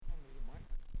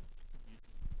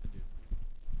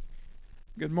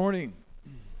Good morning.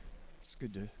 It's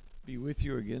good to be with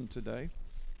you again today.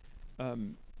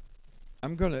 I'm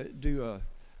going to do a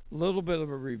little bit of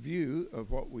a review of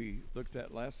what we looked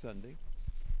at last Sunday.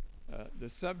 The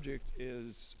subject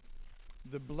is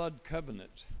the blood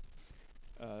covenant.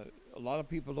 A lot of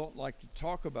people don't like to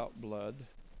talk about blood,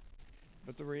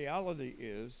 but the reality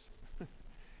is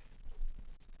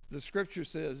the scripture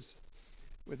says,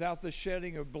 without the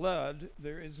shedding of blood,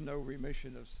 there is no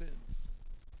remission of sins.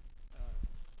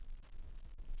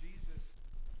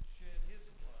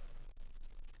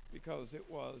 Because it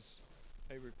was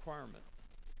a requirement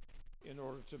in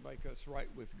order to make us right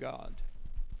with God.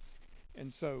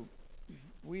 And so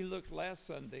we looked last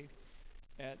Sunday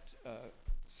at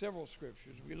several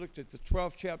scriptures. We looked at the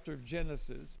 12th chapter of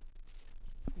Genesis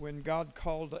when God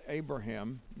called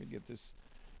Abraham. Let me get this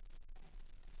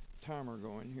timer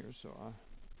going here so I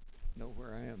know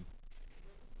where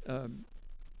I am.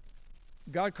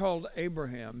 God called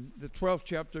Abraham. The 12th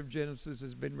chapter of Genesis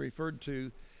has been referred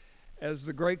to as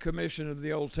the Great Commission of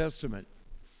the Old Testament.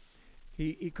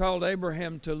 He called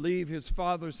Abraham to leave his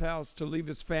father's house, to leave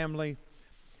his family,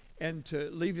 and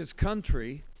to leave his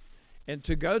country, and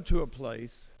to go to a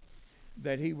place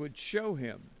that he would show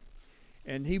him.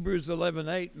 And Hebrews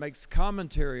 11:8 makes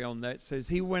commentary on that. It says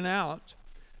he went out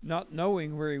not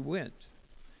knowing where he went.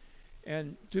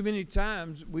 And too many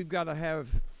times we've got to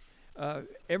have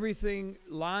everything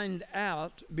lined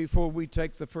out before we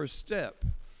take the first step.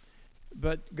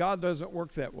 But God doesn't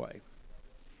work that way.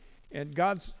 And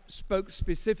God spoke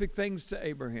specific things to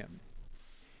Abraham.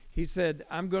 He said,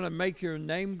 I'm going to make your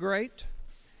name great.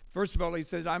 First of all, he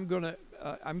said, I'm going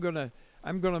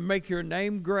to make your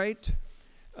name great,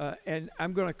 and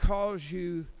I'm going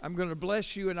to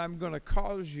bless you, and I'm going to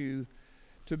cause you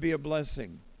to be a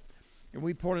blessing. And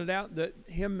we pointed out that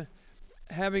him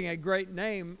having a great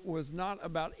name was not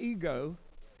about ego,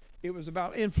 it was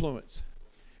about influence.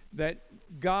 That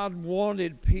God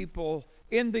wanted people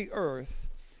in the earth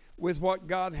with what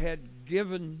God had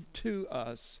given to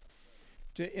us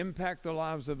to impact the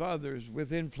lives of others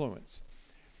with influence,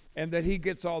 and that he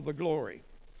gets all the glory.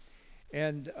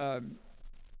 And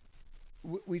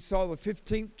we saw the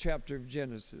 15th chapter of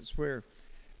Genesis where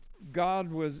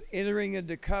God was entering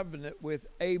into covenant with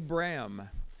Abram.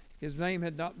 His name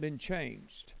had not been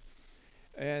changed.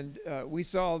 And we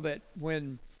saw that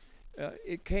when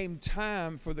it came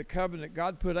time for the covenant,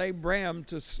 God put Abraham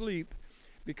to sleep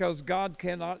because God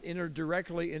cannot enter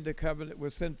directly into covenant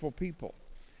with sinful people.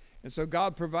 And so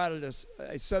God provided us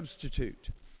a substitute.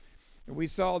 And we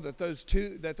saw that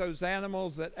those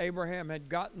animals that Abraham had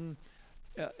gotten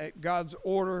at God's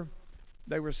order,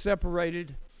 they were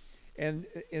separated. And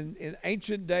in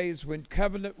ancient days when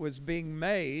covenant was being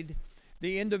made,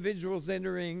 the individuals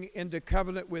entering into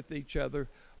covenant with each other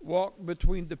walked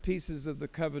between the pieces of the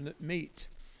covenant meat.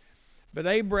 But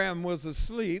Abraham was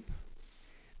asleep,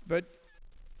 but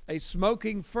a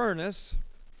smoking furnace,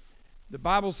 the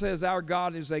Bible says our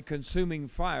God is a consuming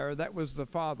fire, that was the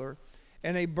Father,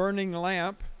 and a burning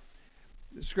lamp.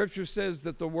 The scripture says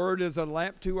that the Word is a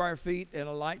lamp to our feet and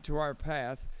a light to our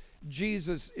path.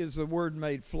 Jesus is the Word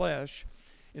made flesh.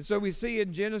 And so we see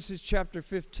in Genesis chapter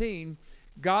 15,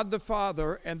 God the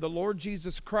Father and the Lord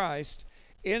Jesus Christ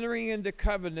entering into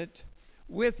covenant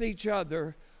with each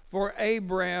other for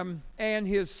Abraham and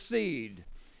his seed.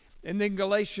 And then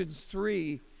Galatians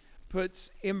 3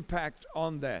 puts impact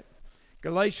on that.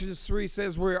 Galatians 3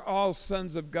 says we're all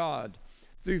sons of God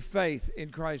through faith in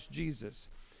Christ Jesus.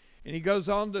 And he goes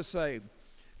on to say,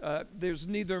 there's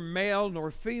neither male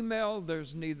nor female,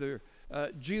 there's neither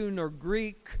Jew nor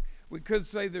Greek. We could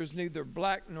say there's neither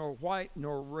black nor white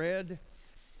nor red.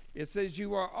 It says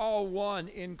you are all one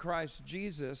in Christ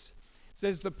Jesus. It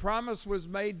says the promise was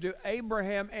made to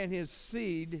Abraham and his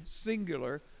seed,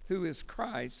 singular, who is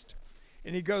Christ.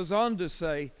 And he goes on to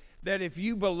say that if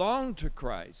you belong to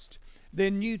Christ,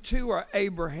 then you too are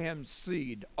Abraham's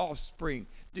seed, offspring,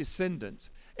 descendants,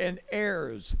 and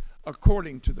heirs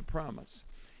according to the promise.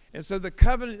 And so the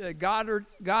covenant that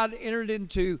God entered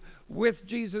into with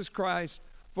Jesus Christ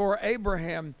for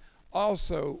Abraham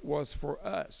also was for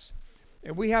us.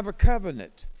 And we have a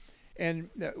covenant, and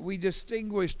we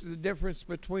distinguished the difference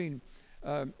between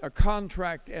a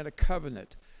contract and a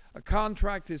covenant. A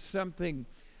contract is something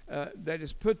that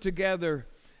is put together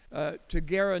to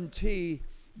guarantee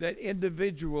that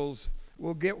individuals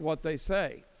will get what they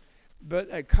say. But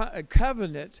a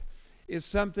covenant is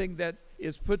something that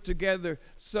is put together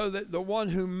so that the one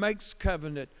who makes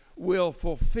covenant will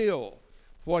fulfill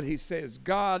what he says.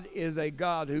 God is a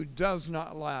God who does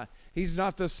not lie. He's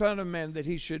not the Son of Man that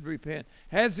he should repent.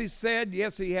 Has he said?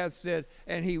 Yes, he has said,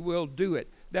 and he will do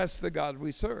it. That's the God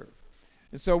we serve.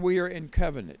 And so we are in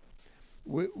covenant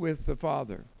with the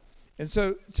Father. And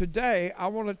so today I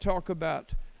want to talk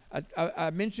about, I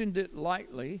mentioned it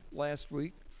lightly last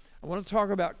week. I want to talk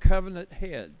about covenant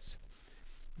heads.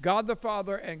 God the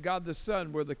Father and God the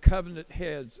Son were the covenant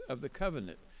heads of the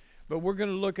covenant. But we're going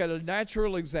to look at a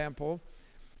natural example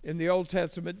in the Old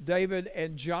Testament, David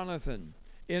and Jonathan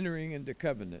entering into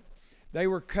covenant. They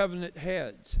were covenant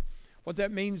heads. What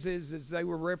that means is they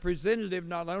were representative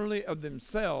not only of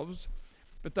themselves,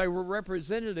 but they were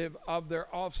representative of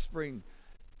their offspring,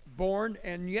 born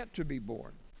and yet to be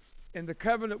born. And the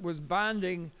covenant was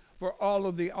binding for all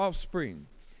of the offspring.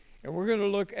 And we're going to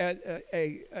look at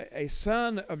a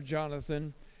son of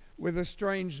Jonathan with a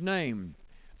strange name,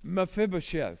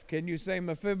 Mephibosheth. Can you say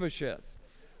Mephibosheth?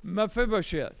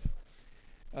 Mephibosheth.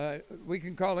 We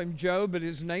can call him Joe, but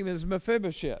his name is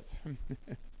Mephibosheth.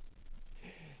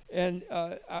 And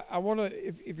I want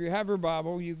to, if you have your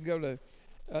Bible, you can go to,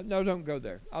 no, don't go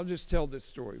there. I'll just tell this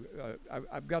story.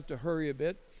 I've got to hurry a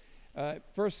bit.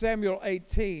 1 Samuel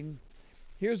 18,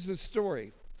 here's the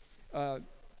story.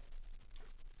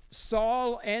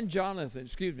 Saul and Jonathan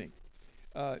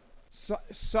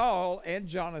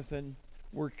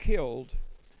were killed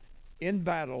in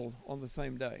battle on the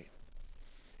same day.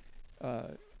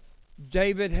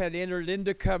 David had entered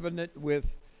into covenant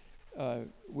with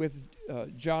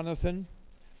Jonathan.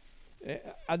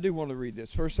 I do want to read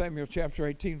this. 1 Samuel chapter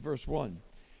 18, verse 1.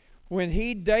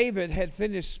 When David, had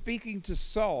finished speaking to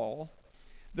Saul,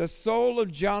 the soul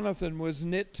of Jonathan was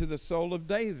knit to the soul of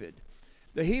David.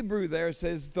 The Hebrew there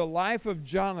says the life of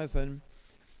Jonathan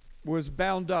was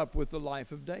bound up with the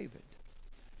life of David.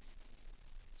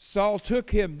 Saul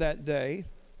took him that day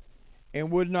and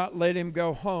would not let him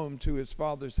go home to his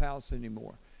father's house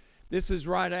anymore. This is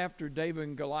right after David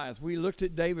and Goliath. We looked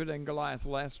at David and Goliath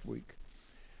last week.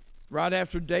 Right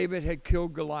after David had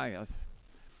killed Goliath,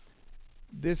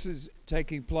 this is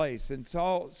taking place. And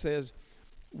Saul says,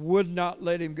 would not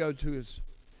let him go to his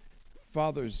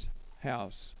father's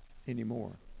house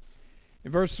anymore.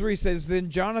 And verse 3 says, then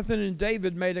Jonathan and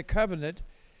David made a covenant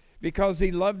because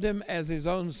he loved him as his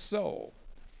own soul.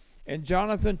 And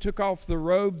Jonathan took off the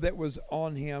robe that was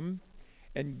on him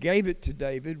and gave it to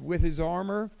David with his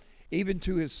armor, even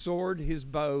to his sword, his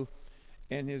bow,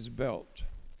 and his belt.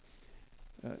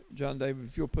 John David,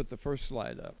 if you'll put the first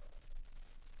slide up.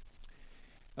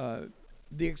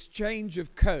 The exchange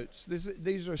of coats.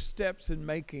 These are steps in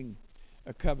making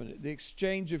a covenant. The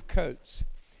exchange of coats.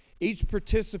 Each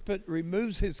participant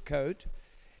removes his coat,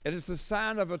 and it's a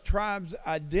sign of a tribe's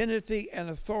identity and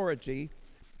authority,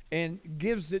 and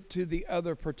gives it to the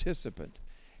other participant.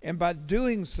 And by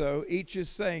doing so, each is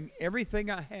saying,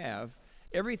 everything I have,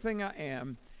 everything I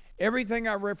am, everything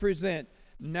I represent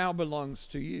now belongs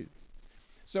to you.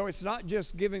 So it's not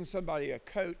just giving somebody a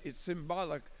coat, it's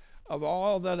symbolic of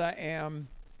all that I am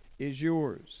is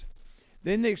yours.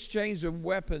 Then the exchange of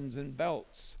weapons and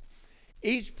belts.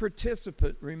 Each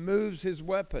participant removes his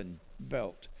weapon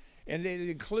belt, and it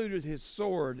included his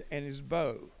sword and his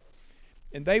bow.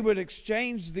 And they would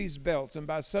exchange these belts, and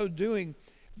by so doing,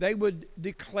 they would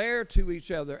declare to each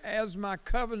other, as my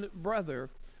covenant brother,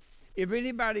 if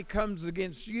anybody comes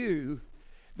against you,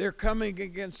 they're coming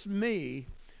against me,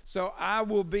 so I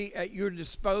will be at your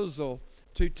disposal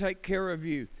to take care of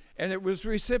you. And it was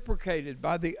reciprocated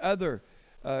by the other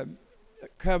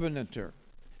covenanter.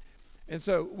 And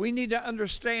so we need to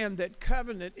understand that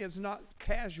covenant is not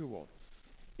casual.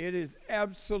 It is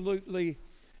absolutely,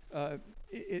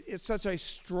 it's such a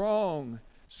strong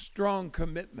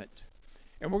commitment.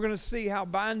 And we're going to see how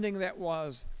binding that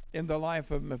was in the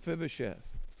life of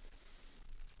Mephibosheth.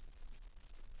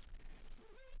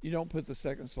 You don't put the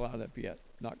second slide up yet.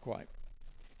 Not quite.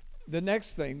 The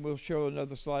next thing, we'll show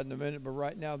another slide in a minute, but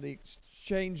right now the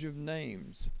exchange of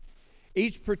names.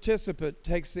 Each participant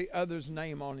takes the other's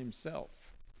name on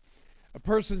himself. A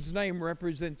person's name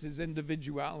represents his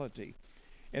individuality.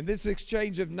 And this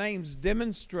exchange of names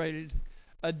demonstrated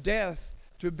a death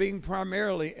to being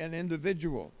primarily an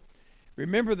individual.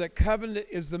 Remember that covenant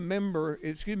is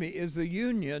the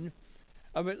union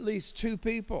of at least two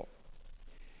people.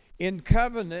 In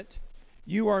covenant,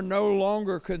 you are no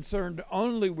longer concerned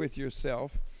only with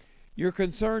yourself. Your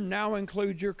concern now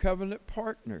includes your covenant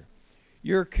partner.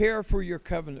 Your care for your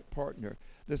covenant partner,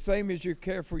 the same as your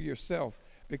care for yourself,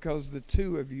 because the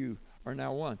two of you are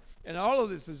now one. And all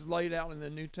of this is laid out in the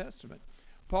New Testament.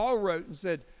 Paul wrote and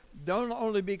said, don't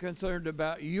only be concerned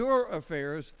about your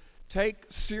affairs, take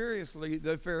seriously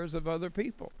the affairs of other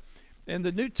people. And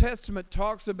the New Testament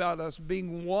talks about us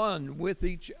being one with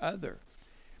each other.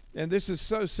 And this is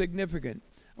so significant.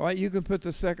 All right, you can put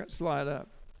the second slide up.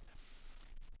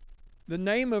 The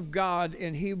name of God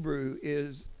in Hebrew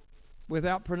is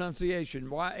without pronunciation,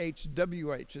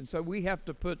 YHWH. And so we have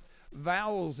to put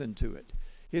vowels into it.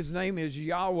 His name is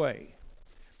Yahweh.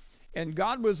 And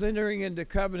God was entering into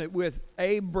covenant with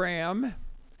Abram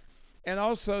and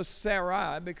also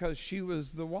Sarai because she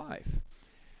was the wife.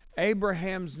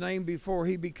 Abraham's name before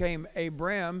he became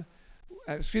Abraham,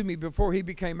 his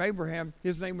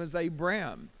name was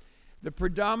Abram. The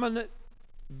predominant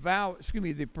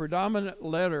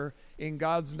letter in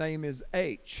God's name is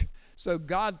H. So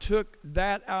God took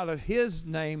that out of his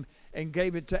name and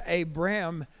gave it to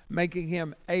Abram, making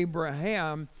him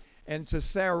Abraham, and to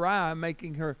Sarai,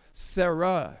 making her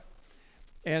Sarah.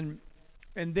 And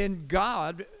then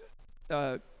God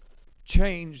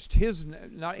changed his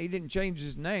name. He didn't change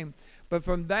his name, but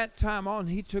from that time on,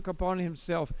 he took upon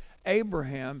himself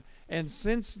Abraham, and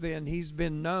since then, he's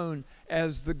been known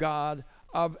as the God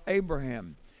of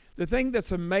Abraham. The thing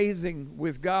that's amazing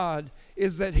with God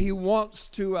is that he wants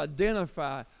to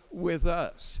identify with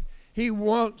us. He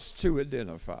wants to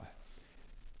identify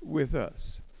with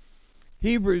us.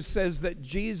 Hebrews says that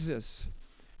Jesus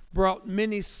brought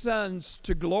many sons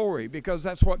to glory because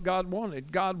that's what God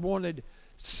wanted. God wanted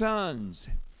sons.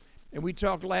 And we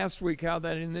talked last week how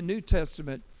that in the New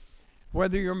Testament,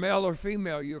 whether you're male or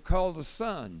female, you're called a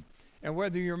son. And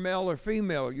whether you're male or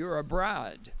female, you're a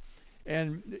bride.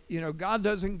 And, God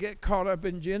doesn't get caught up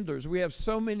in genders. We have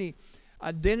so many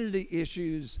identity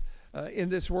issues in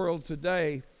this world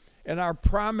today. And our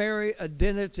primary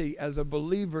identity as a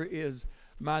believer is,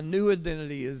 my new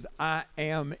identity is, I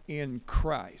am in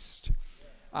Christ.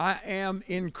 I am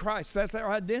in Christ. That's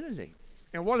our identity.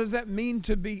 And what does that mean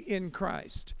to be in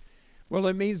Christ? Well,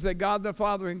 it means that God the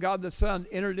Father and God the Son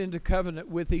entered into covenant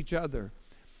with each other.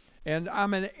 And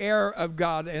I'm an heir of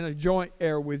God and a joint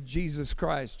heir with Jesus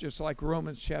Christ, just like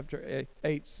Romans chapter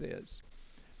 8 says.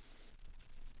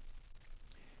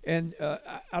 And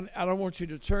I don't want you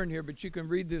to turn here, but you can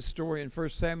read this story in 1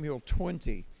 Samuel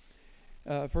 20.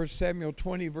 1 Samuel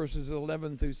 20, verses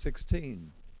 11 through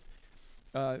 16.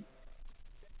 The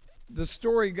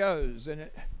story goes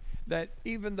that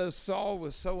even though Saul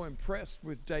was so impressed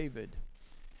with David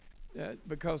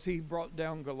because he brought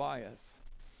down Goliath,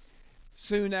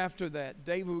 soon after that,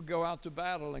 David would go out to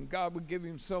battle, and God would give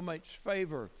him so much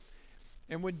favor.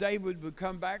 And when David would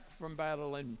come back from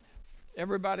battle and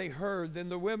everybody heard, then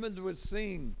the women would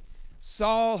sing,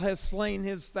 Saul has slain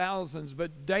his thousands,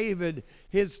 but David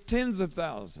his tens of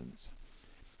thousands.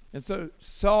 And so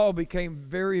Saul became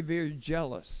very, very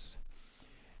jealous.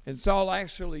 And Saul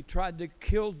actually tried to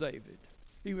kill David.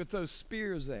 He would throw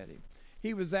spears at him.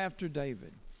 He was after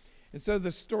David. And so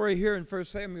the story here in 1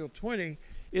 Samuel 20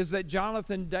 is that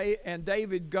Jonathan and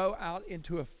David go out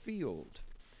into a field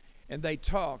and they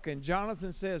talk. And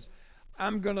Jonathan says,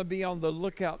 I'm going to be on the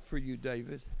lookout for you,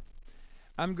 David.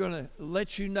 I'm going to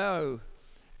let you know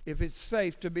if it's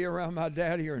safe to be around my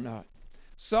daddy or not.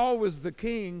 Saul was the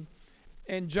king,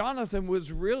 and Jonathan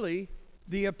was really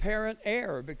the apparent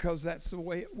heir because that's the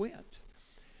way it went.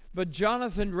 But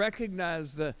Jonathan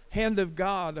recognized the hand of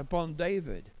God upon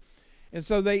David. And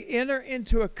so they enter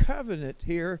into a covenant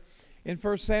here in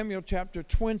 1 Samuel chapter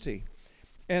 20.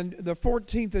 And the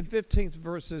 14th and 15th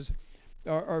verses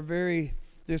are very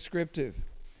descriptive.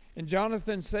 And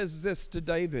Jonathan says this to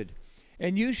David,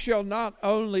 and you shall not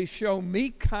only show me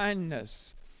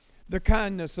kindness, the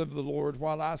kindness of the Lord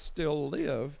while I still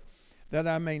live, that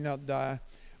I may not die,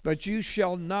 but you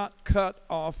shall not cut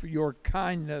off your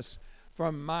kindness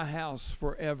from my house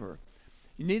forever.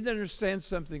 You need to understand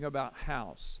something about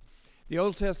house. The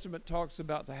Old Testament talks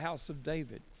about the house of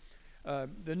David.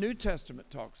 The New Testament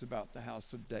talks about the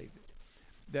house of David,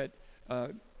 that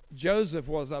Joseph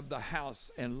was of the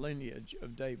house and lineage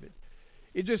of David.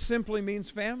 It just simply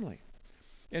means family.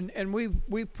 And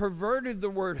we perverted the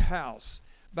word house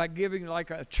by giving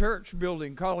like a church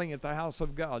building, calling it the house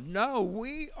of God. No,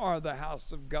 we are the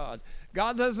house of God.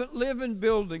 God doesn't live in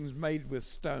buildings made with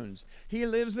stones. He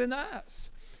lives in us.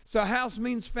 So house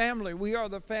means family. We are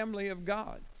the family of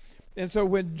God. And so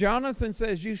when Jonathan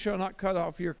says, you shall not cut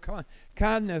off your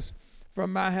kindness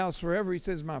from my house forever, he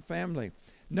says, my family.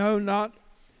 No, not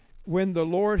when the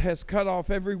Lord has cut off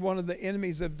every one of the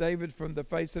enemies of David from the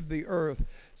face of the earth.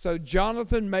 So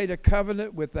Jonathan made a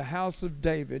covenant with the house of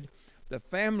David, the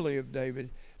family of David,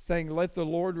 saying, let the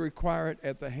Lord require it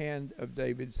at the hand of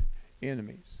David's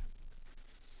enemies.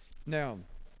 Now,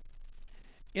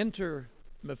 enter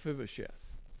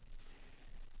Mephibosheth.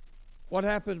 What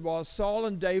happened was Saul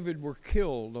and David were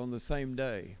killed on the same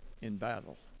day in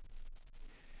battle.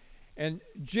 And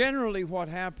generally what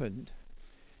happened,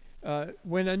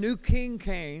 when a new king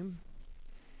came,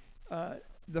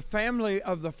 the family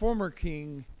of the former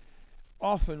king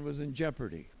often was in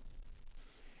jeopardy.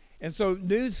 And so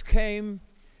news came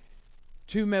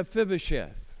to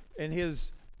Mephibosheth and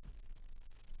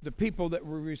the people that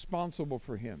were responsible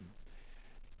for him,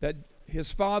 that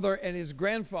his father and his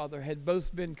grandfather had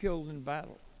both been killed in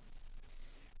battle.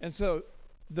 And so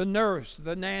the nurse,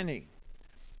 the nanny,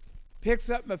 picks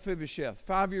up Mephibosheth,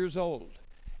 5 years old,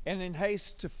 and in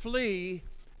haste to flee,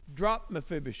 dropped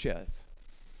Mephibosheth.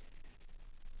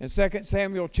 In 2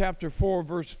 Samuel chapter 4,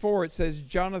 verse 4, it says,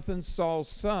 Jonathan, Saul's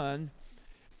son,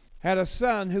 had a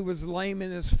son who was lame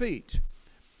in his feet.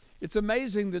 It's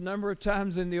amazing the number of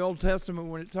times in the Old Testament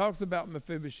when it talks about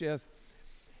Mephibosheth,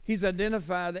 he's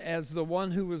identified as the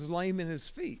one who was lame in his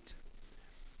feet.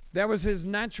 That was his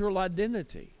natural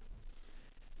identity.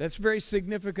 That's very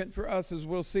significant for us, as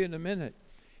we'll see in a minute.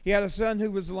 He had a son who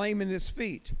was lame in his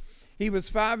feet. He was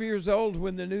 5 years old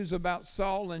when the news about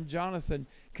Saul and Jonathan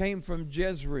came from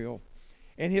Jezreel,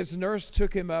 and his nurse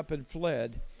took him up and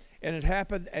fled. And it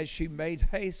happened as she made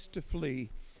haste to flee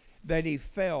that he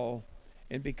fell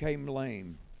and became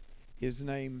lame. His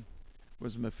name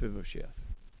was Mephibosheth.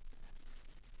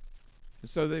 And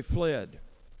so they fled.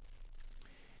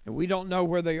 And we don't know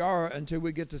where they are until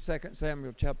we get to 2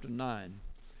 Samuel chapter 9.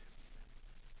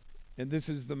 And this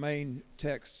is the main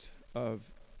text of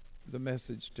the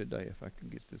message today, if I can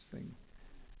get this thing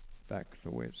back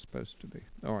the way it's supposed to be.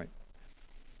 All right.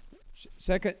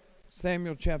 2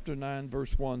 Samuel chapter 9,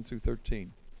 verse 1 through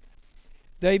 13.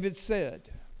 David said,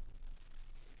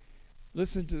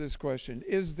 listen to this question,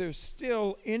 is there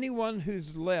still anyone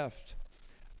who's left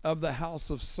of the house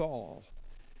of Saul,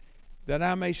 that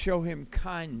I may show him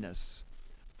kindness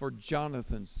for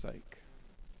Jonathan's sake?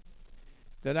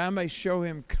 That I may show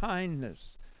him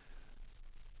kindness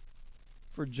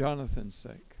for Jonathan's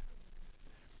sake.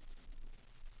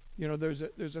 You know, there's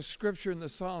a scripture in the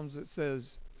Psalms that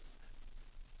says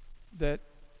that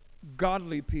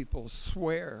godly people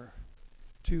swear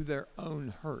to their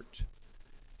own hurt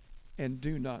and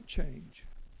do not change.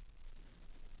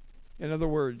 In other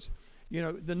words, you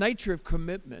know, the nature of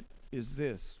commitment is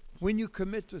this. When you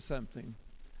commit to something,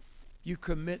 you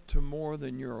commit to more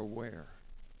than you're aware.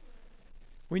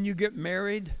 When you get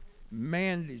married,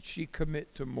 man, did she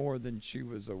commit to more than she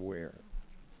was aware.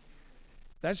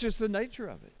 That's just the nature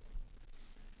of it.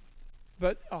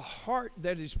 But a heart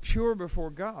that is pure before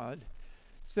God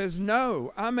says,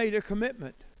 no, I made a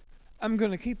commitment. I'm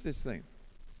going to keep this thing.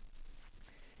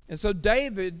 And so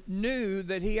David knew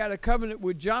that he had a covenant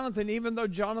with Jonathan, even though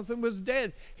Jonathan was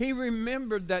dead. He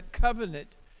remembered that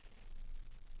covenant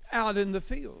out in the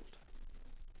field.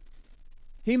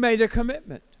 He made a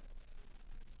commitment.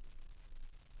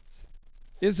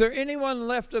 Is there anyone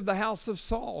left of the house of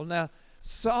Saul? Now,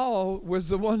 Saul was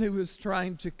the one who was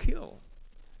trying to kill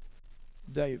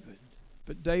David.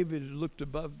 But David looked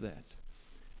above that.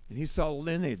 And he saw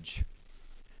lineage.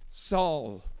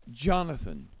 Saul,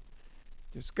 Jonathan.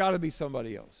 There's got to be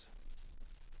somebody else.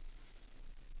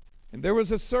 And there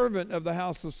was a servant of the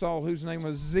house of Saul whose name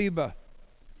was Ziba.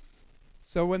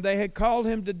 So when they had called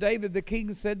him to David, the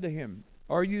king said to him,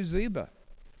 are you Ziba?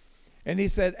 And he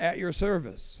said, at your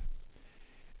service.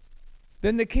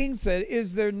 Then the king said,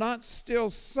 is there not still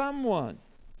someone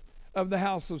of the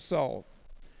house of Saul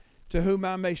to whom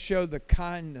I may show the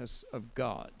kindness of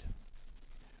God?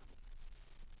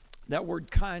 That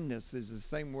word kindness is the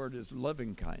same word as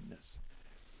loving kindness.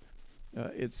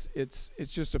 It's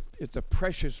a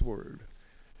precious word.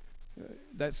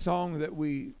 That song that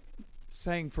we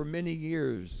sang for many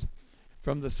years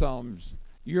from the Psalms,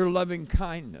 your loving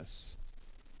kindness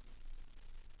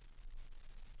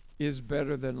is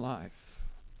better than life.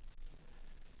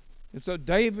 And so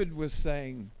David was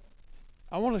saying,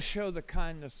 I want to show the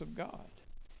kindness of God.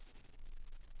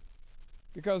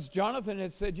 Because Jonathan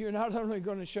had said, you're not only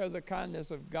going to show the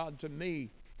kindness of God to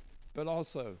me, but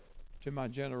also to my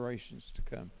generations to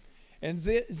come. And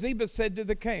Ziba said to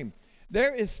the king,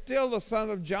 there is still a son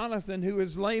of Jonathan who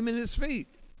is lame in his feet.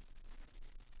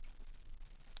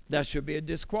 That should be a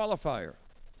disqualifier.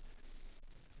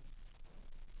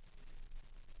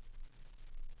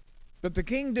 But the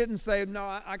king didn't say, no,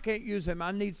 I can't use him.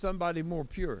 I need somebody more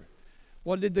pure.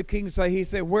 What did the king say? He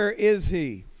said, where is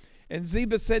he? And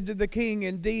Ziba said to the king,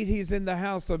 indeed, he's in the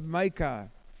house of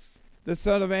Micah, the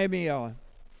son of Amiel,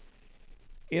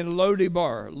 in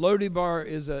Lodibar. Lodibar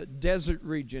is a desert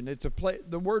region. It's a place.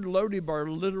 The word Lodibar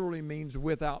literally means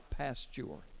without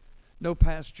pasture. No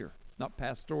pasture. Not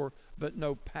pastor, but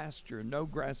no pasture. No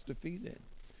grass to feed in.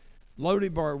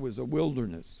 Lodibar was a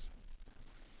wilderness.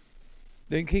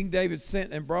 Then King David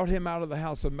sent and brought him out of the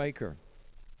house of Micah,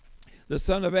 the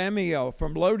son of Amiel,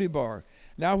 from Lodibar.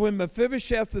 Now when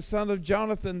Mephibosheth, the son of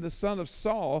Jonathan, the son of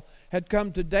Saul, had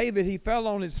come to David, he fell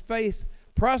on his face,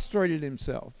 prostrated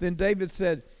himself. Then David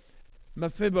said,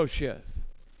 Mephibosheth.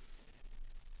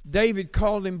 David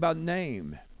called him by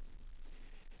name.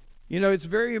 You know, it's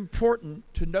very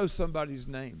important to know somebody's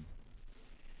name.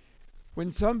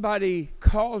 When somebody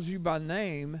calls you by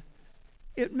name,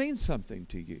 it means something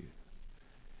to you.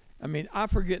 I mean, I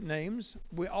forget names.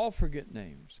 We all forget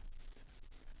names.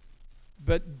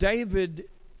 But David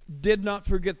did not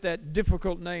forget that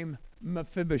difficult name,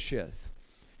 Mephibosheth.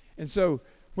 And so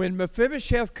when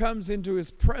Mephibosheth comes into his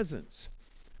presence,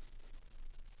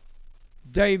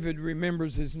 David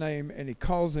remembers his name and he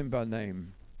calls him by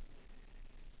name.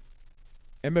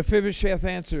 And Mephibosheth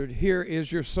answered, Here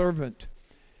is your servant.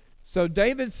 So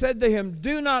David said to him,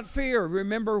 Do not fear.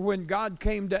 Remember when God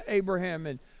came to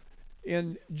Abraham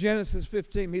in Genesis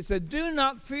 15, he said, Do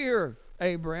not fear,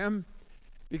 Abraham,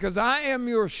 because I am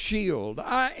your shield.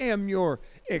 I am your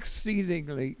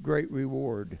exceedingly great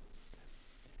reward.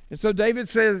 And so David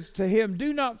says to him,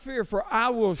 Do not fear, for I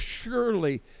will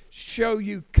surely show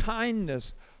you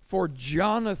kindness for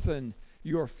Jonathan,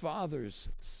 your father's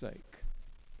sake.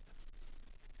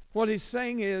 What he's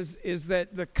saying is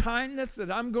that the kindness that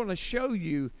I'm going to show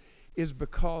you is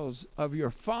because of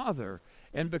your father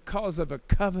and because of a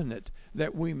covenant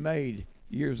that we made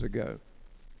years ago.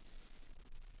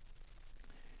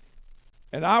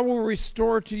 And I will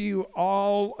restore to you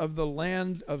all of the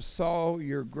land of Saul,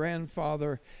 your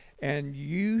grandfather, and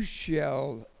you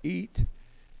shall eat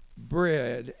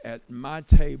bread at my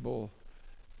table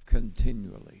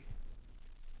continually.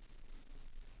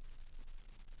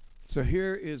 So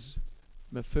here is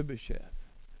Mephibosheth.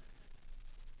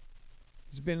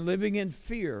 He's been living in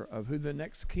fear of who the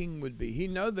next king would be. He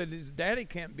knows that his daddy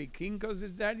can't be king because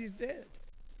his daddy's dead.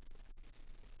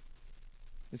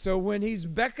 And so when he's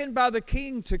beckoned by the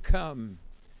king to come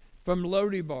from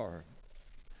Lodebar,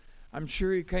 I'm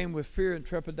sure he came with fear and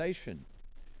trepidation.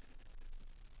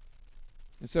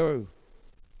 And so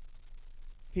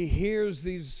he hears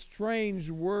these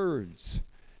strange words.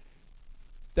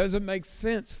 Doesn't make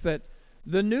sense that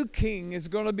the new king is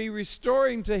going to be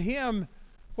restoring to him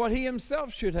what he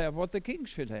himself should have, what the king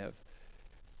should have.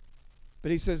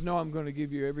 But he says, no, I'm going to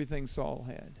give you everything Saul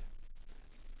had.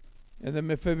 And then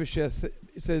Mephibosheth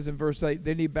says in verse 8,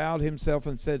 Then he bowed himself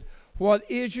and said, What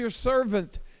is your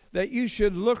servant that you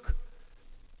should look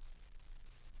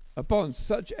upon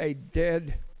such a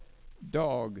dead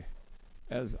dog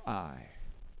as I?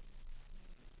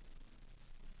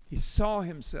 He saw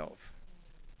himself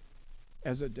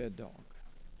as a dead dog.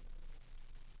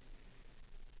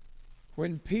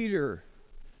 When Peter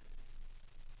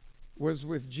was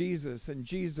with Jesus and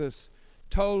Jesus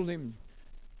told him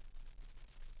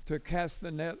to cast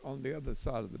the net on the other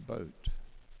side of the boat,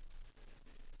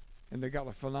 and they got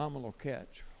a phenomenal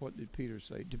catch, what did Peter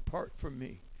say? Depart from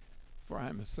me, for I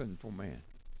am a sinful man.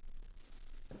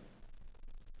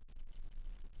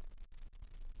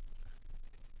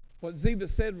 What Ziba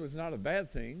said was not a bad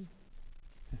thing.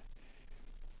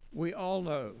 We all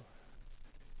know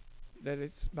that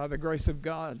it's by the grace of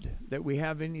God that we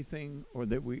have anything or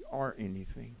that we are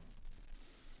anything.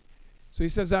 So he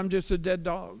says, I'm just a dead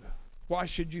dog. Why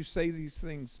should you say these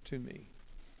things to me?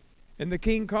 And the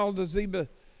king called to Ziba,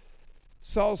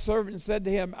 Saul's servant, and said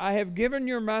to him, I have given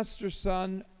your master's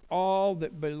son all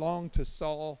that belonged to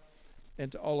Saul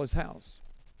and to all his house.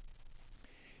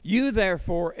 You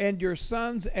therefore and your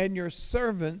sons and your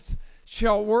servants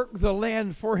shall work the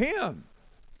land for him.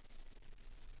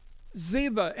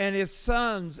 Ziba and his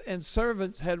sons and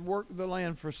servants had worked the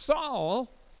land for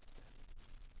Saul,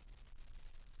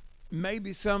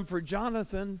 maybe some for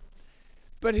Jonathan,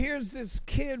 but here's this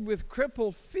kid with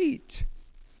crippled feet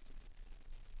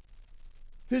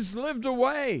who's lived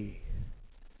away.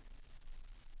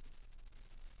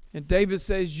 And David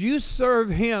says, you serve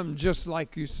him just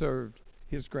like you served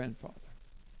his grandfather.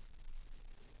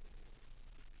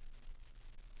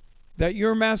 That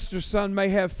your master's son may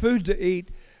have food to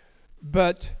eat,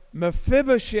 but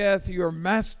Mephibosheth, your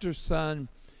master's son,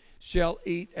 shall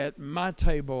eat at my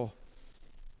table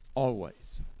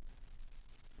always.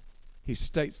 He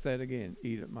states that again,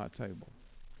 eat at my table.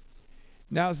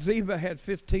 Now Ziba had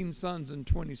 15 sons and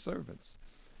 20 servants.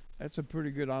 That's a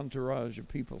pretty good entourage of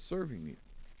people serving you.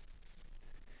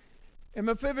 And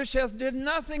Mephibosheth did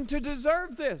nothing to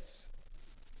deserve this.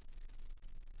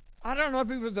 I don't know if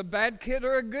he was a bad kid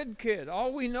or a good kid.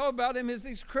 All we know about him is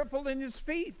he's crippled in his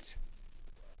feet.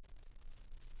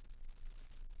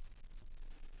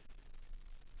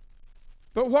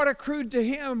 But what accrued to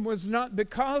him was not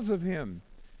because of him,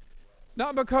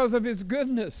 not because of his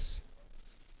goodness.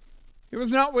 It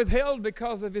was not withheld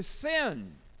because of his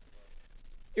sin.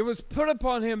 It was put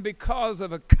upon him because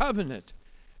of a covenant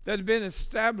that had been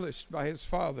established by his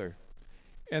father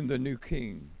and the new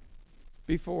king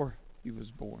before he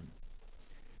was born.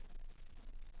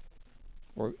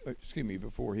 Or,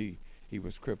 before he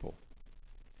was crippled.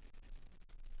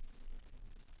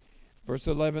 Verse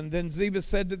 11, then Ziba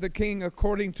said to the king,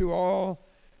 according to all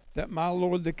that my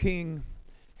lord the king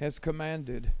has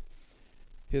commanded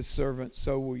his servant,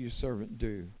 so will your servant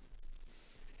do.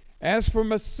 As for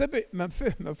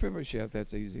Mephibosheth,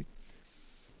 that's easy.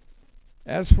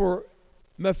 As for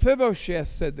Mephibosheth,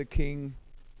 said the king,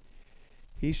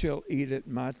 he shall eat at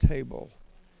my table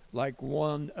like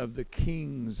one of the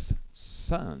king's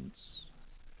sons.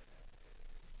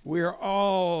 We are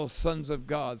all sons of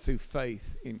God through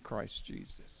faith in Christ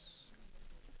Jesus.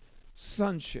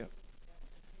 Sonship.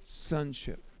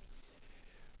 Sonship.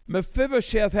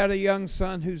 Mephibosheth had a young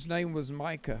son whose name was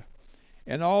Micah,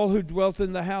 and all who dwelt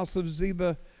in the house of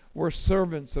Ziba were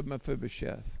servants of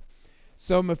Mephibosheth.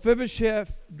 So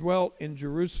Mephibosheth dwelt in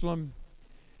Jerusalem,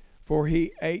 for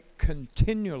he ate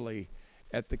continually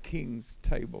at the king's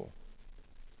table,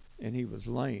 and he was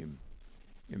lame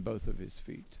in both of his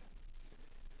feet.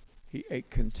 He ate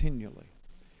continually.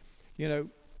 You know,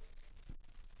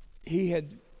 he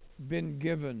had been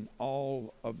given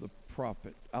all of the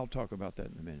profit. I'll talk about that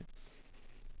in a minute.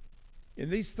 In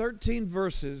these 13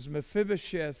 verses,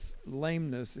 Mephibosheth's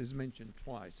lameness is mentioned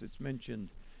twice. It's mentioned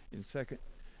in 2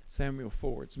 Samuel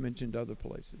 4. It's mentioned other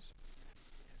places.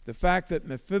 The fact that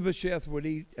Mephibosheth would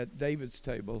eat at David's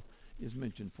table is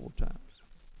mentioned 4 times.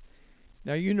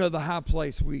 Now, you know the high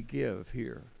place we give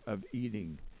here of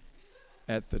eating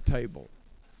at the table.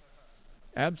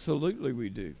 Absolutely we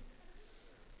do.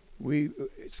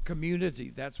 It's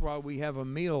community. That's why we have a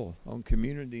meal on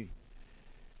community,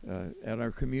 at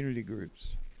our community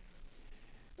groups.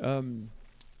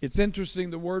 It's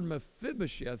interesting, the word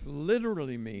Mephibosheth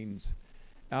literally means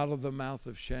out of the mouth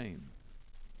of shame.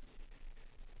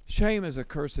 Shame is a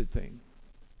cursed thing.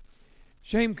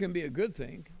 Shame can be a good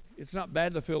thing. It's not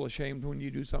bad to feel ashamed when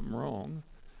you do something wrong.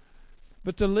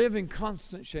 But to live in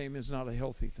constant shame is not a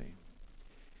healthy thing.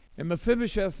 And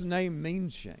Mephibosheth's name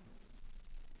means shame.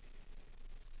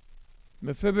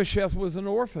 Mephibosheth was an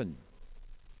orphan.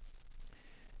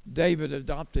 David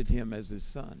adopted him as his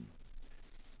son.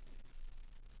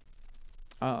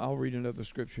 I'll read another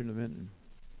scripture in a minute.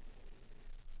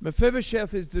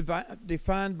 Mephibosheth is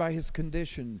defined by his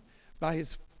condition, by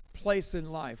his place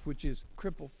in life, which is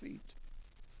crippled feet.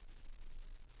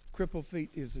 Crippled feet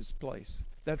is his place.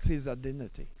 That's his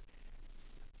identity.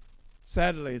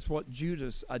 Sadly, it's what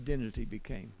Judas' identity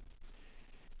became.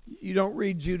 You don't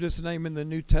read Judas' name in the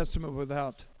New Testament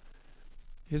without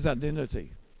his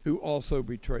identity, who also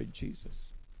betrayed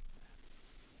Jesus.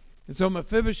 And so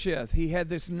Mephibosheth, he had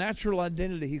this natural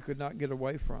identity he could not get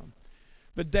away from.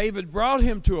 But David brought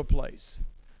him to a place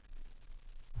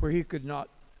where he could not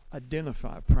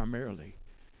identify primarily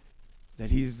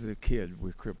that he's the kid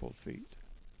with crippled feet.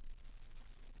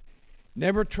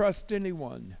 Never trust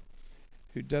anyone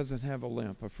who doesn't have a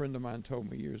limp. A friend of mine told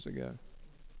me years ago.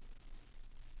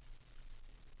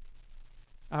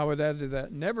 I would add to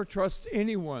that, never trust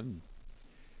anyone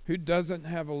who doesn't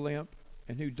have a limp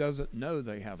and who doesn't know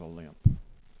they have a limp.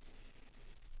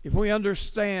 If we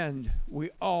understand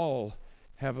we all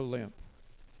have a limp,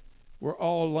 we're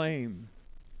all lame.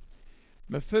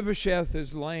 Mephibosheth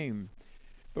is lame.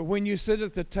 But when you sit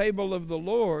at the table of the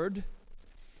Lord,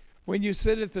 when you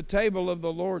sit at the table of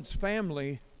the Lord's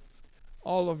family,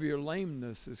 all of your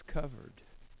lameness is covered.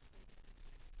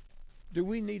 Do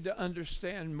we need to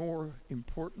understand, more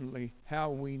importantly, how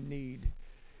we need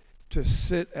to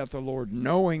sit at the Lord,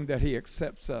 knowing that He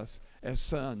accepts us as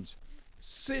sons,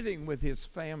 sitting with His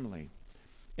family?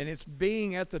 And it's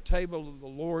being at the table of the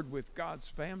Lord with God's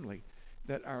family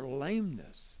that our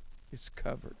lameness is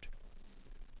covered.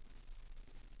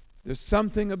 There's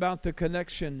something about the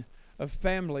connection of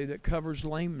family that covers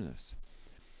lameness.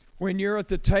 When you're at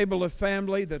the table of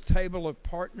family, the table of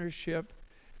partnership,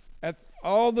 at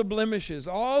all the blemishes,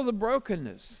 all the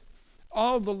brokenness,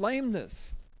 all the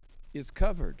lameness is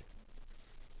covered.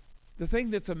 The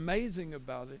thing that's amazing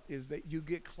about it is that you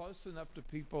get close enough to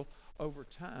people over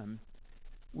time,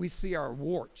 we see our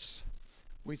warts,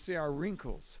 we see our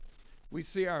wrinkles, we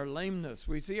see our lameness,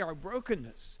 we see our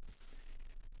brokenness.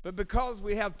 But because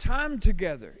we have time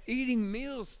together, eating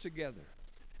meals together,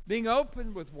 being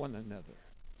open with one another,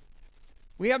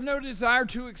 we have no desire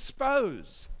to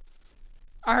expose.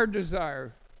 Our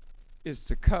desire is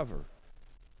to cover,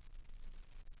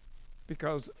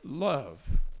 because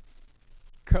love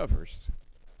covers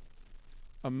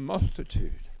a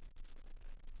multitude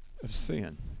of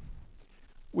sin.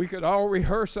 We could all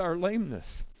rehearse our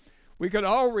lameness. We could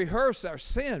all rehearse our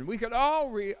sin. We could all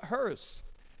rehearse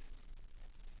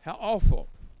how awful.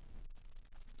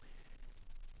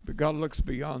 But God looks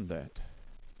beyond that,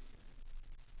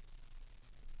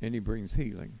 and He brings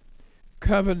healing.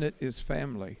 Covenant is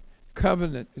family.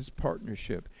 Covenant is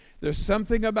partnership. There's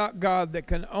something about God that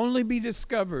can only be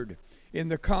discovered in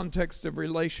the context of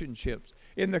relationships,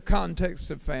 in the context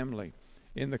of family,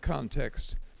 in the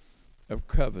context of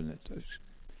covenant.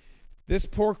 This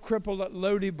poor cripple at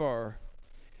Lo-debar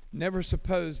never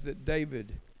supposed that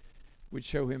David would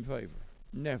show him favor.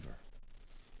 Never.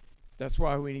 That's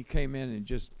why when he came in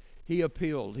and he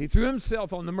appealed. He threw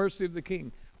himself on the mercy of the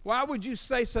king. Why would you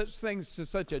say such things to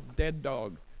such a dead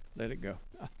dog? Let it go.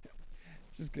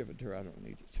 Just give it to her. I don't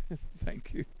need it.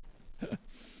 Thank you.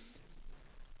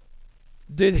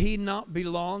 Did he not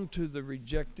belong to the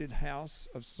rejected house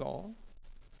of Saul?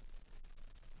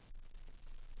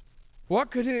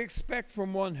 What could he expect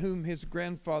from one whom his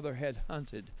grandfather had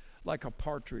hunted like a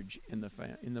partridge in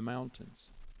the mountains?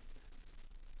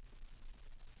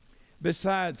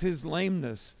 Besides, his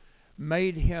lameness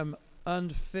made him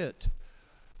unfit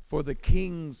for the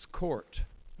king's court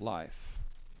life.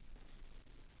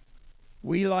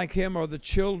 We, like him, are the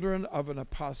children of an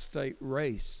apostate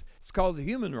race. It's called the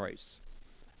human race.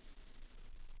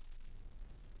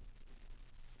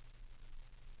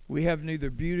 We have neither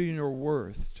beauty nor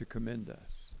worth to commend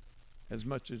us, as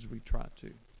much as we try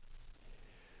to.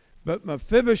 But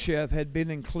Mephibosheth had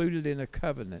been included in a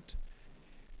covenant.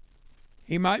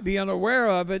 He might be unaware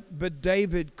of it, but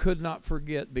David could not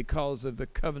forget because of the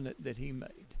covenant that he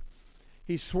made.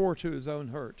 He swore to his own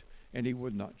hurt, and he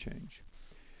would not change.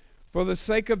 For the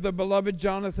sake of the beloved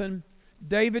Jonathan,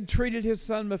 David treated his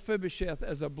son Mephibosheth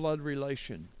as a blood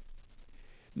relation.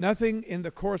 Nothing in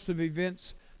the course of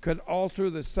events could alter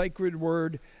the sacred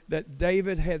word that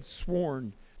David had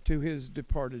sworn to his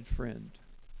departed friend.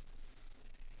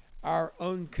 Our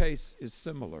own case is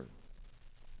similar.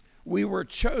 We were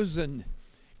chosen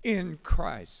in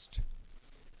Christ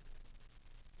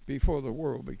before the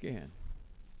world began.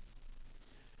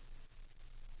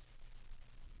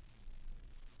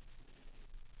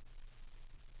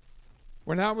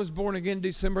 When I was born again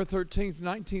December 13th,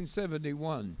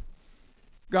 1971,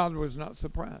 God was not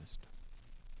surprised.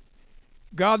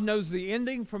 God knows the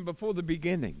ending from before the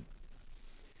beginning.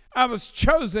 I was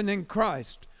chosen in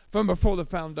Christ from before the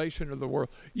foundation of the world.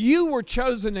 You were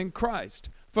chosen in Christ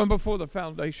from before the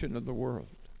foundation of the world.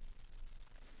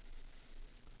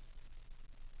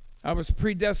 I was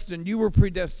predestined, you were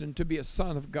predestined to be a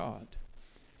son of God,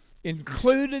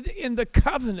 included in the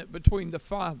covenant between the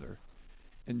Father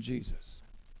and Jesus.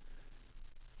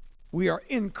 We are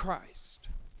in Christ.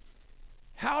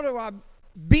 How do I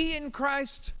be in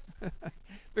Christ?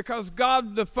 Because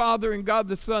God the Father and God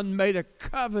the Son made a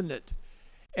covenant,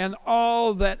 and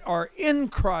all that are in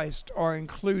Christ are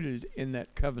included in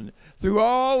that covenant. Through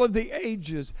all of the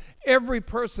ages, every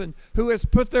person who has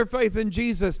put their faith in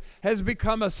Jesus has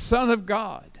become a son of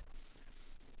God.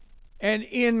 And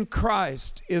in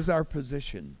Christ is our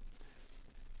position.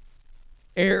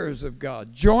 Heirs of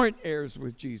God, joint heirs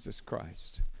with Jesus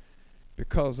Christ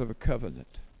because of a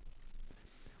covenant.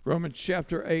 Romans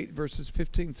chapter 8, verses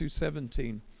 15 through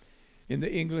 17. In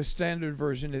the English Standard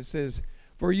Version, it says,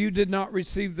 "For you did not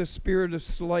receive the spirit of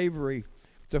slavery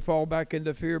to fall back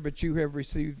into fear, but you have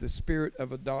received the spirit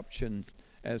of adoption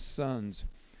as sons,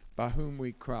 by whom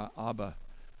we cry, Abba,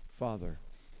 Father."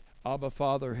 Abba,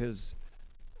 Father has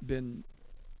been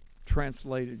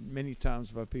translated many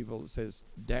times by people. It says,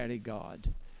 Daddy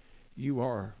God. You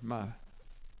are my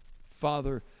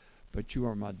Father, but you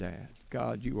are my dad.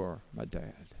 God, you are my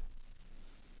dad.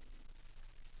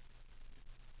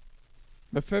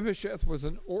 Mephibosheth was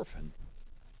an orphan,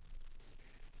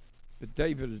 but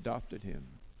David adopted him.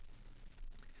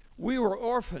 We were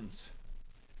orphans,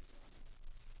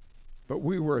 but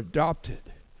we were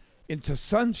adopted into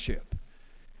sonship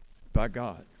by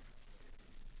God.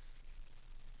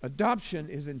 Adoption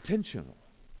is intentional.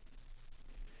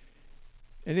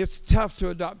 And it's tough to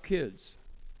adopt kids.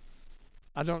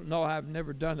 I don't know, I've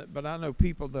never done it, but I know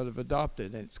people that have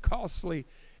adopted, and it's costly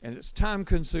and it's time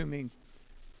consuming.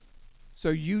 So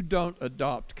you don't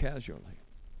adopt casually.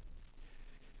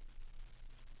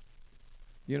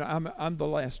 You know, I'm the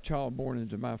last child born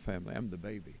into my family. I'm the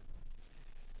baby.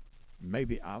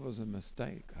 Maybe I was a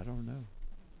mistake. I don't know.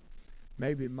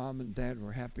 Maybe mom and dad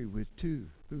were happy with two.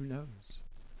 Who knows?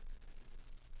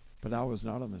 But I was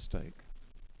not a mistake.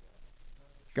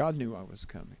 God knew I was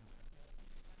coming.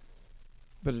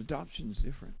 But adoption's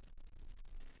different.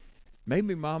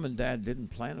 Maybe mom and dad didn't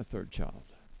plan a third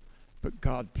child. But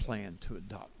God planned to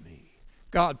adopt me.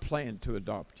 God planned to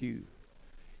adopt you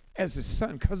as his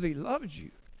son because he loves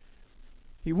you.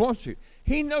 He wants you.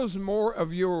 He knows more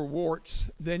of your warts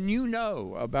than you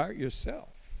know about yourself.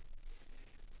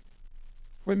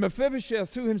 When Mephibosheth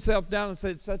threw himself down and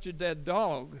said, "Such a dead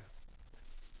dog,"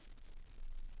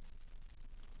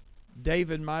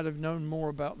 David might have known more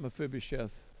about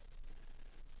Mephibosheth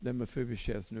than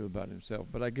Mephibosheth knew about himself.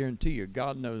 But I guarantee you,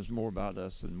 God knows more about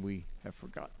us than we have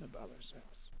forgotten about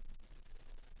ourselves.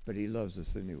 But he loves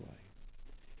us anyway.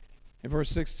 In verse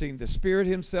 16, the Spirit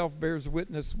himself bears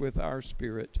witness with our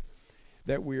spirit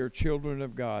that we are children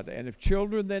of God. And if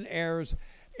children, then heirs,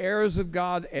 heirs of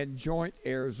God and joint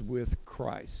heirs with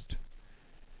Christ.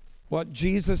 What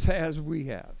Jesus has, we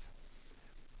have.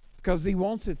 Because he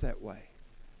wants it that way.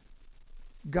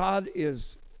 God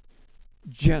is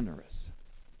generous.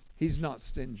 He's not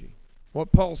stingy.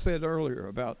 What Paul said earlier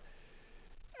about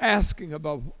asking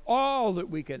above all that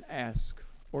we can ask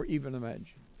or even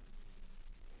imagine.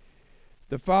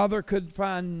 The Father could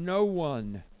find no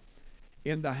one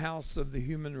in the house of the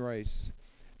human race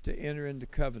to enter into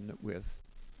covenant with.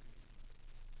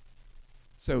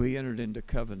 So he entered into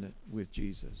covenant with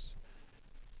Jesus.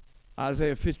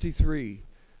 Isaiah 53,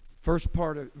 first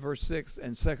part of verse 6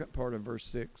 and second part of verse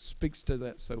 6 speaks to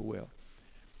that so well.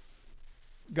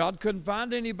 God couldn't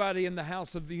find anybody in the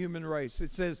house of the human race.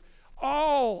 It says,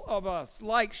 all of us,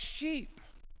 like sheep,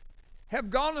 have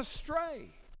gone astray.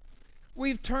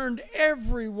 We've turned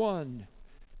everyone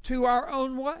to our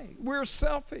own way. We're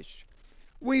selfish.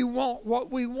 We want what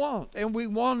we want, and we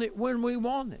want it when we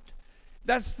want it.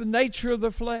 That's the nature of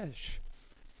the flesh.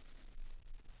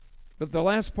 But the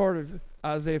last part of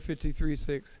Isaiah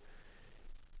 53:6,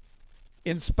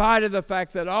 in spite of the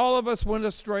fact that all of us went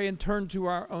astray and turned to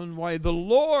our own way, the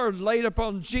Lord laid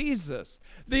upon Jesus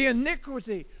the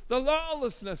iniquity, the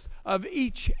lawlessness of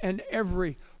each and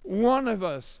every one of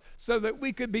us, so that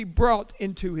we could be brought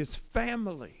into his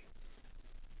family,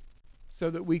 so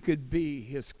that we could be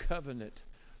his covenant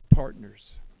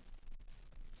partners.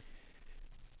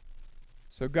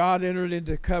 So God entered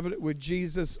into covenant with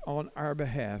Jesus on our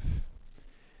behalf.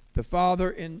 The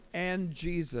Father and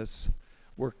Jesus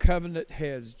were covenant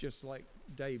heads, just like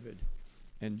David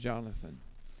and Jonathan.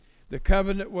 The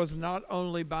covenant was not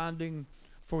only binding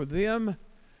for them,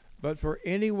 but for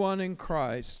anyone in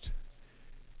Christ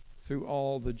through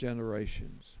all the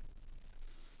generations.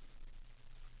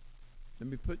 Let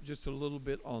me put just a little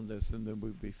bit on this and then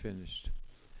we'll be finished.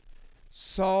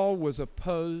 Saul was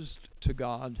opposed to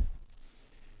God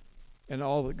and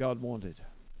all that God wanted.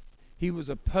 He was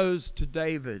opposed to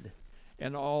David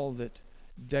and all that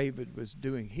David was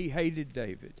doing. He hated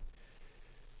David.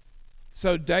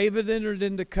 So David entered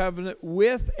into covenant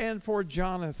with and for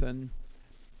Jonathan,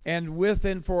 and with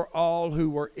and for all who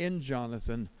were in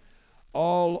Jonathan,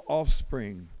 all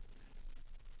offspring,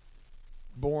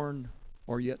 born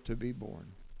or yet to be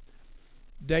born.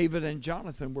 David and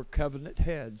Jonathan were covenant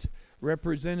heads,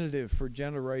 representative for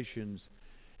generations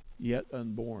yet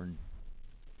unborn.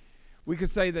 We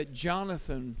could say that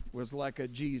Jonathan was like a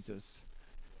Jesus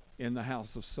in the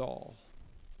house of Saul.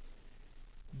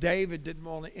 David didn't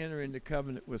want to enter into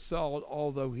covenant with Saul,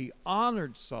 although he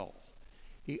honored Saul.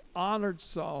 He honored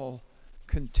Saul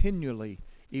continually,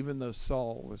 even though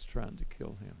Saul was trying to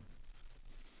kill him.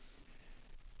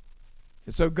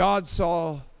 And so God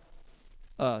saw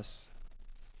us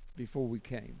before we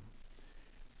came.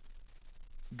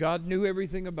 God knew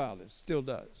everything about us, still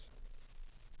does.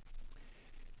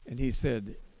 And he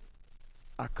said,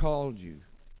 I called you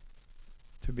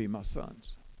to be my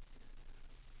sons.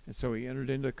 And so he entered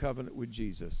into a covenant with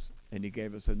Jesus, and he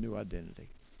gave us a new identity.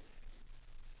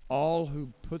 All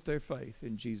who put their faith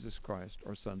in Jesus Christ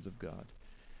are sons of God.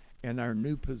 And our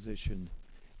new position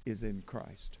is in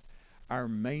Christ. Our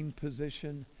main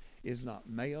position is not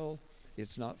male,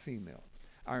 it's not female.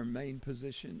 Our main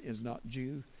position is not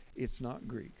Jew, it's not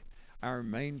Greek. Our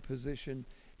main position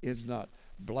is not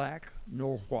black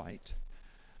nor white.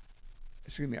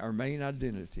 Our main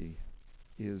identity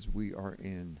is we are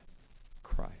in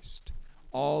Christ.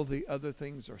 All the other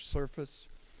things are surface.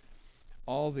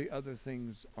 All the other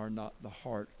things are not the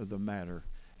heart of the matter.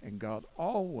 And God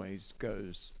always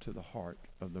goes to the heart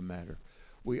of the matter.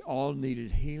 We all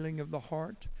needed healing of the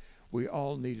heart. We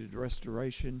all needed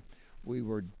restoration. We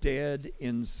were dead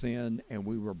in sin, and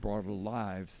we were brought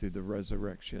alive through the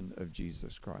resurrection of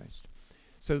Jesus Christ.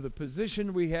 So the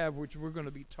position we have, which we're going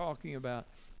to be talking about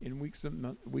in weeks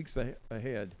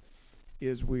ahead,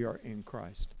 is we are in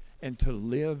Christ. And to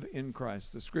live in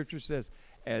Christ. The scripture says,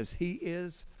 as he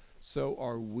is, so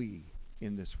are we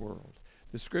in this world.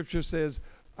 The scripture says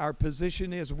our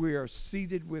position is we are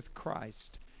seated with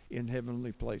Christ in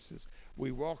heavenly places.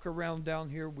 We walk around down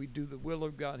here, we do the will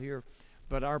of God here,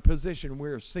 but our position, we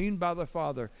are seen by the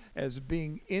Father as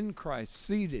being in Christ,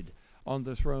 seated on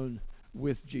the throne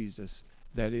with Jesus.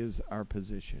 That is our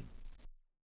position.